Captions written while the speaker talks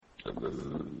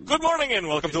Good morning and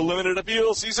welcome to Limited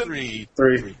Appeal Season 3.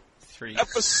 Three.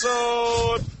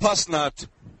 Episode Puss Nut.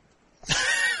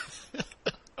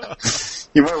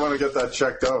 You might want to get that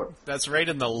checked out. That's right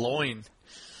in the loin.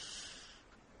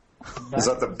 Is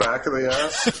that the back of the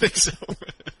ass? I think so.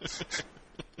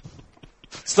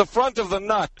 It's the front of the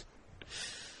nut.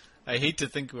 I hate to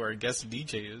think who our guest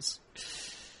DJ is.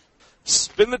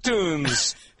 Spin the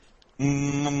tunes.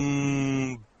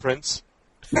 Prince.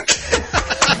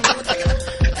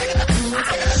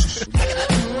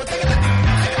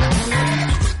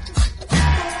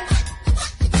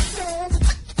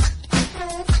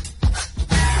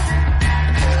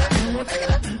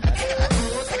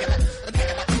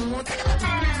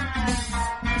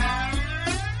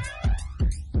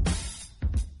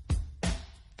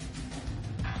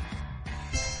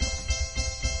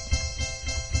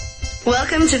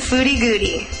 Welcome to Foodie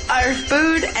Goodie, our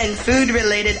food and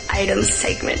food-related items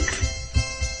segment.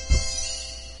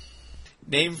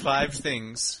 Name 5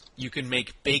 things you can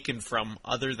make bacon from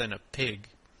other than a pig.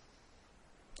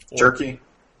 Turkey.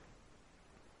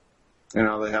 You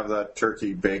know, they have that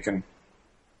turkey bacon.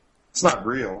 It's not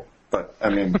real, but, I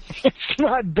mean... It's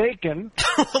not bacon.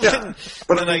 yeah.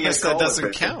 But Then I guess that doesn't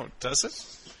bacon. count, does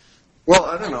it? Well,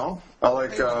 I don't know. I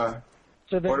like, So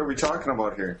what are we talking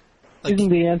about here? isn't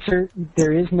the answer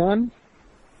there is none?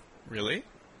 Really?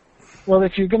 Well,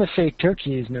 if you're going to say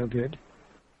turkey is no good.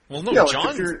 Well, no, Yeah,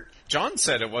 like if John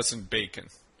said it wasn't bacon.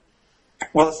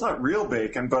 Well, it's not real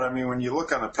bacon, but, I mean, when you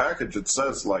look on a package, it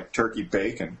says, like, turkey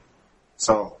bacon.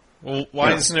 So... Well, why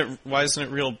Yeah. isn't it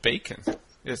real bacon?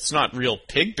 It's not real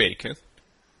pig bacon.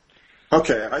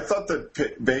 Okay, I thought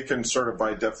that bacon, sort of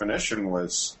by definition,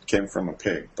 came from a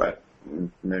pig, but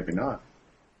maybe not.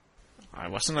 I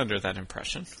wasn't under that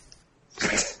impression.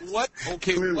 What?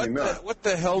 Okay, Clearly not. what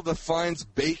the hell defines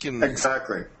bacon? then?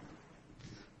 Exactly.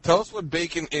 Tell us what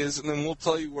bacon is, and then we'll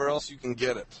tell you where else you can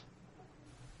get it.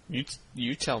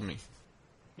 You tell me.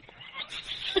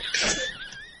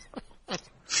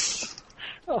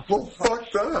 Well,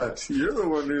 fuck that. You're the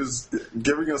one who's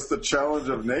giving us the challenge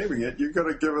of naming it. You got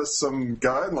to give us some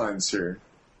guidelines here.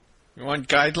 You want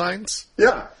guidelines?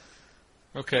 Yeah.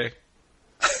 Okay.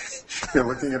 You're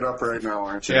looking it up right now,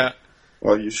 aren't you? Yeah.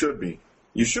 Well, you should be.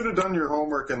 You should have done your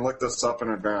homework and looked this up in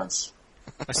advance.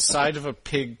 A side of a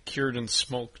pig cured and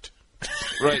smoked.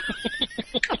 Right.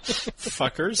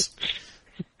 Fuckers.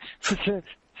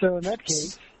 So in that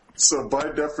case... So by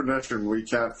definition, we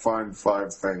can't find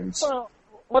 5 things. Well,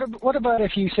 what about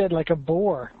if you said like a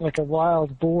boar, like a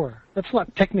wild boar? That's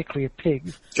not technically a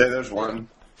pig. Okay, there's one.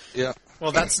 Yeah.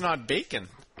 Well, that's not bacon.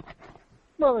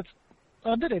 Well,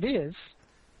 I bet it is.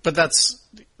 But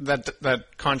that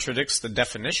contradicts the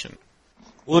definition.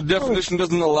 Well, the definition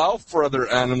doesn't allow for other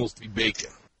animals to be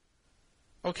bacon.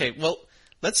 Okay, well,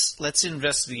 let's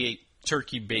investigate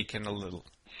turkey bacon a little.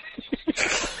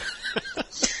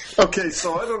 Okay,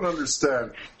 so I don't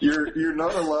understand. You're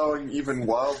not allowing even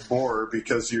wild boar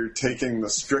because you're taking the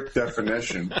strict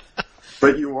definition,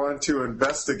 but you want to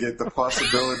investigate the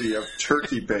possibility of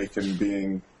turkey bacon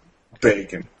being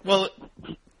bacon. Well,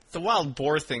 the wild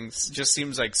boar thing just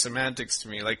seems like semantics to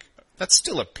me. Like, that's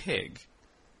still a pig.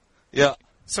 Yeah.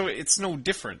 So it's no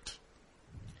different.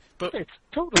 But It's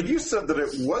But totally... you said that it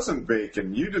wasn't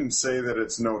bacon. You didn't say that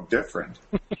it's no different.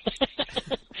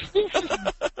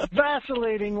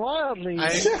 vacillating wildly.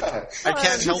 I Yeah.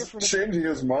 can't help Changing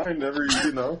his mind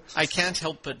I can't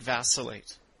help but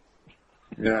vacillate.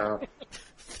 Yeah.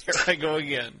 There I go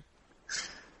again.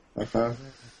 Uh-huh.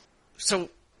 So,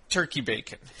 turkey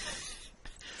bacon.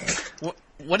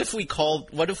 What if we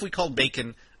called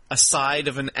bacon a side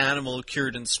of an animal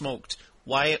cured and smoked?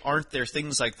 Why aren't there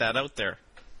things like that out there?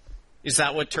 Is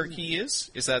that what turkey is?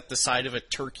 Is that the side of a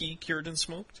turkey cured and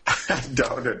smoked? I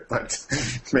doubt it, but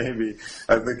maybe.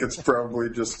 I think it's probably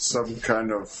just some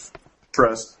kind of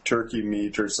pressed turkey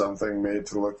meat or something made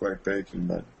to look like bacon.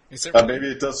 But Is it really? maybe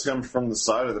it does come from the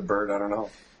side of the bird. I don't know.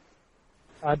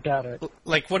 I doubt it.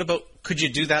 Like, what about, could you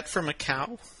do that from a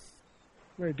cow?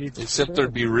 Maybe Except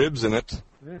there'd be ribs in it.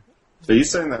 Are you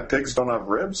saying that pigs don't have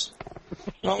ribs?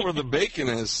 Not where the bacon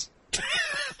is.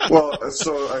 Well,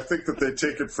 so I think that they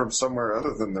take it from somewhere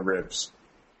other than the ribs.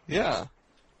 Yeah.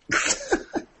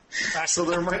 So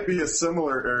there might be a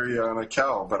similar area on a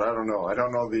cow, but I don't know. I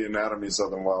don't know the anatomies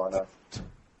of them well enough.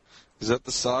 Is that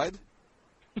the side?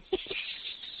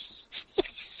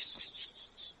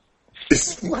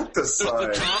 It's not the There's the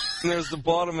side. top, and there's the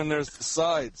bottom, and there's the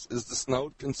sides. Is the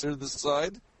snout considered the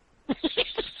side?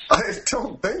 I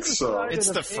don't think so. It's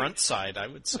the front side, I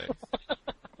would say.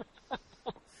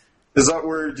 Is that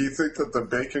where, do you think that the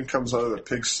bacon comes out of the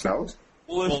pig's snout?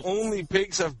 Well, if only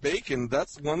pigs have bacon,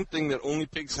 that's one thing that only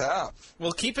pigs have.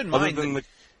 Well, keep in Other mind than that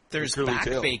there's curly back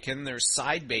tail. bacon, there's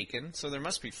side bacon, so there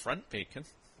must be front bacon.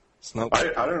 Snout.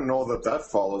 I don't know that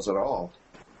follows at all.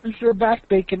 Is there back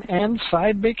bacon and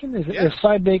side bacon? Yeah. Is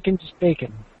side bacon just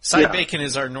bacon? Side Yeah. bacon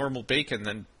is our normal bacon,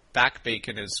 then back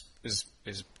bacon is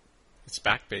it's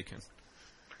back bacon.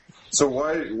 So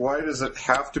why does it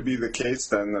have to be the case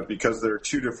then that because there are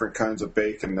two different kinds of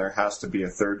bacon, there has to be a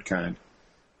third kind?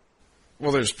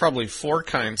 Well, there's probably 4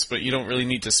 kinds, but you don't really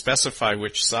need to specify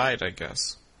which side, I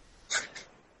guess.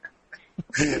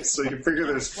 So you figure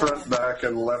there's front, back,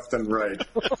 and left and right.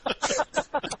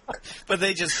 But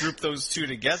they just grouped those two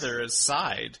together as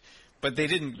side, but they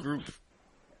didn't group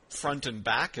front and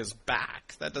back as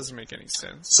back. That doesn't make any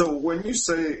sense. So when you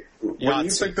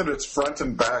Yahtzee. think that it's front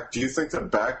and back, do you think that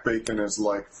back bacon is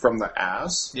like from the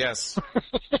ass? Yes.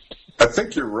 I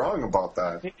think you're wrong about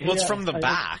that. Well, it's Yeah, from the I-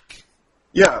 back.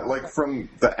 Yeah, like from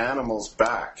the animal's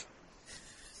back.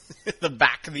 The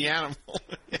back of the animal.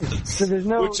 So there's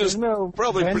no, Which is there's no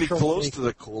probably pretty ventral close bacon. to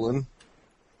the colon.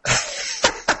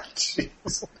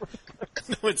 Jeez.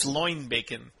 No, it's loin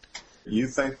bacon. You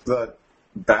think that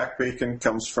back bacon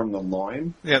comes from the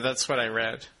loin? Yeah, that's what I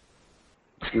read.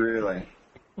 Really?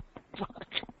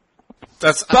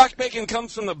 That's Back bacon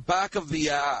comes from the back of the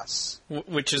ass.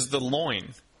 which is the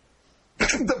loin.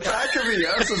 The back of the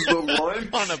ass is the loin?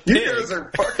 On a You pig. guys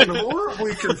are fucking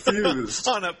horribly confused.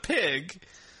 On a pig.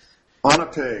 On a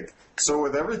pig. So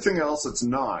with everything else, it's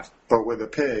not. But with a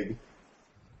pig,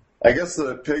 I guess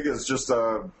the pig is just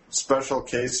a special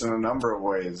case in a number of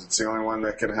ways. It's the only one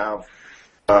that can have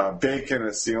bacon.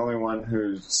 It's the only one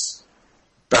whose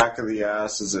back of the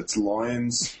ass is its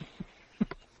loins.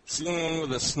 It's the only one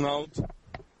with a snout.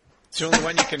 It's the only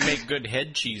one you can make good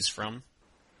head cheese from.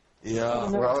 Yeah.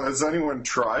 Well, has anyone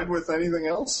tried with anything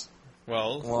else?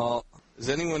 Well, Well, is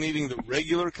anyone eating the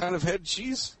regular kind of head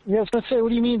cheese? Yeah, I was going to say, what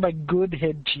do you mean by good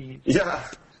head cheese? Yeah.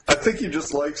 I think he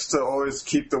just likes to always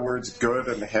keep the words good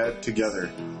and head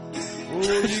together. Oh,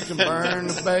 you can burn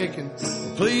the bacon.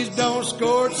 Please don't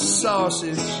scorch the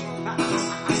sausage.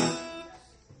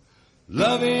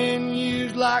 Loving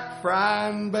you's like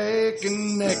frying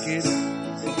bacon naked.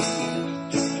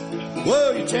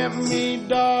 Well, you tempt me,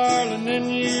 darling,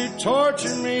 and you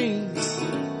torture me.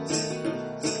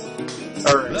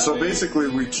 All right, so basically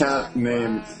we can't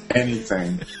name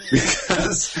anything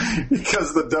because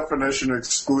the definition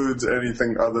excludes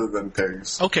anything other than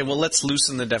pigs. okay, well, let's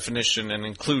loosen the definition and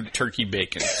include turkey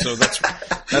bacon. So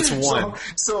that's one.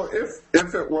 So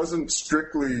if it wasn't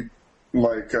strictly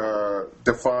like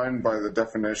defined by the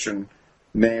definition,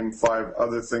 name 5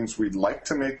 other things we'd like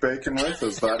to make bacon with.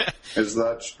 Is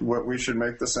that what we should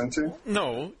make this into?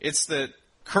 No, it's that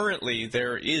currently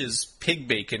there is pig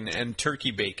bacon and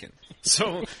turkey bacon.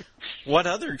 So what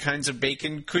other kinds of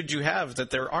bacon could you have that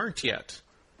there aren't yet?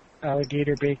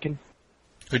 Alligator bacon.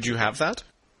 Could you have that?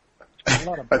 A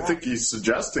lot of I black. think he's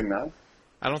suggesting that.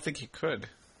 I don't think you could.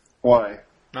 Why?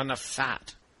 Not enough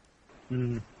fat.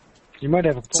 You might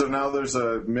have a point. So now there's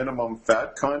a minimum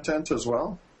fat content as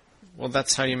well? Well,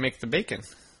 that's how you make the bacon.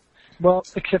 Well,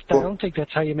 except I don't think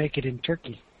that's how you make it in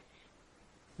turkey.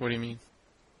 What do you mean?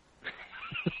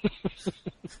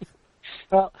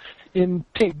 Well, in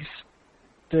pigs,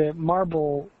 the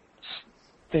marble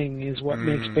thing is what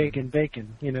makes bacon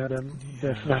bacon. You know,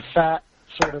 the fat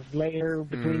sort of layer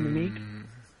between the meat.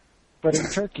 But in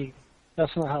turkey,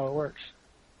 that's not how it works.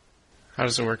 How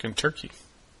does it work in turkey?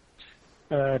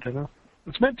 I don't know.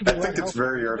 It's meant to be I a lot think it's healthier.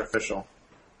 very artificial.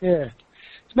 Yeah.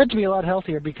 It's meant to be a lot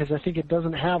healthier because I think it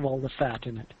doesn't have all the fat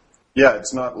in it. Yeah,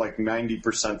 it's not like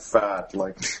 90% fat.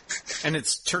 Like, And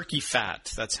it's turkey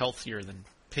fat. That's healthier than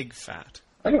pig fat.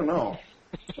 I don't know.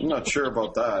 I'm not sure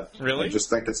about that. Really? I just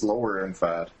think it's lower in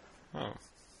fat. Oh.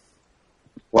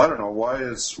 Well, I don't know. Why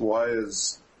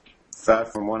is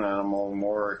fat from one animal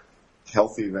more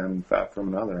healthy than fat from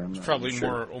another? I'm not Probably sure.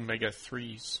 more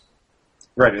omega-3s.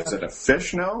 Right, is it a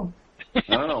fish now? I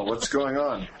don't know. What's going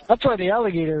on? That's why the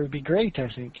alligator would be great, I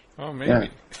think. Oh, maybe. Yeah.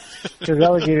 Because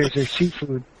alligators are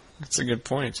seafood. That's a good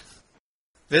point.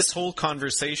 This whole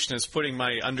conversation is putting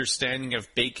my understanding of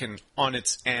bacon on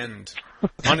its end.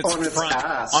 On its On its front.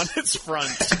 ass. On its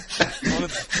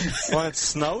front. On its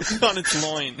snout? On its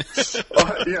loin.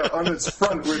 Yeah, on its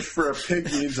front, which for a pig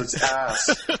means its ass,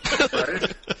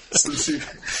 right?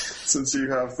 Since you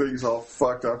have things all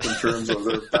fucked up in terms of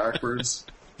they're backwards.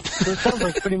 So it sounds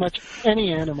like pretty much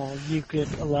any animal you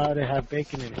could allow to have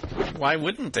bacon in it. Why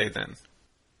wouldn't they then?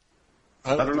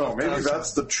 I don't know. Maybe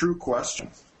that's the true question.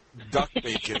 Duck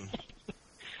bacon.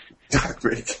 Duck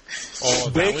bacon. Oh,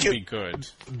 that would Bacon- be good.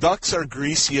 Ducks are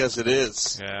greasy as it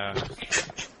is. Yeah.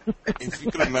 If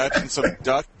you can imagine some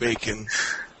duck bacon,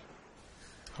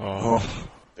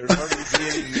 there's hardly be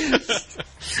any meat.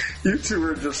 You two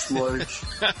are just like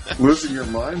losing your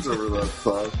minds over that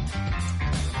thought.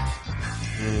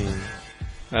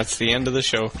 That's the end of the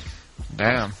show.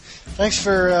 Damn. Thanks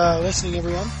for listening,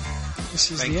 everyone.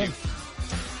 This is Thank the you. end.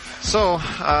 So,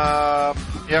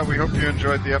 yeah, we hope you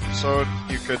enjoyed the episode.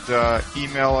 You could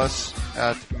email us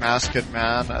at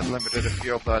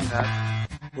maskedman@limitedappeal.net.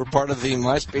 We're part of the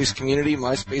MySpace community,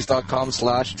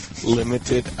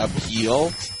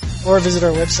 myspace.com/limitedappeal. Or visit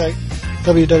our website,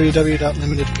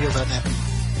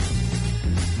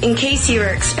 www.limitedappeal.net. In case you were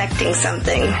expecting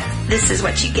something, this is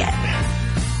what you get.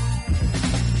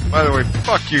 By the way,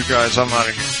 fuck you guys. I'm out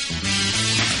of here.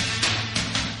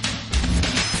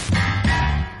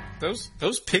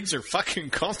 Those pigs are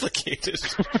fucking complicated.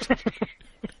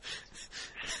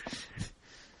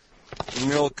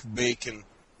 Milk bacon.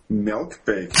 Milk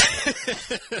bacon.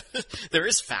 There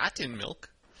is fat in milk.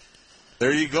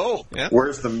 There you go. Yeah.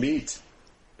 Where's the meat?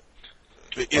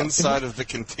 The inside of the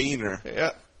container.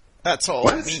 Yeah. That's all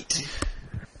What? meat.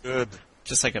 Good.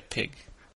 Just like a pig.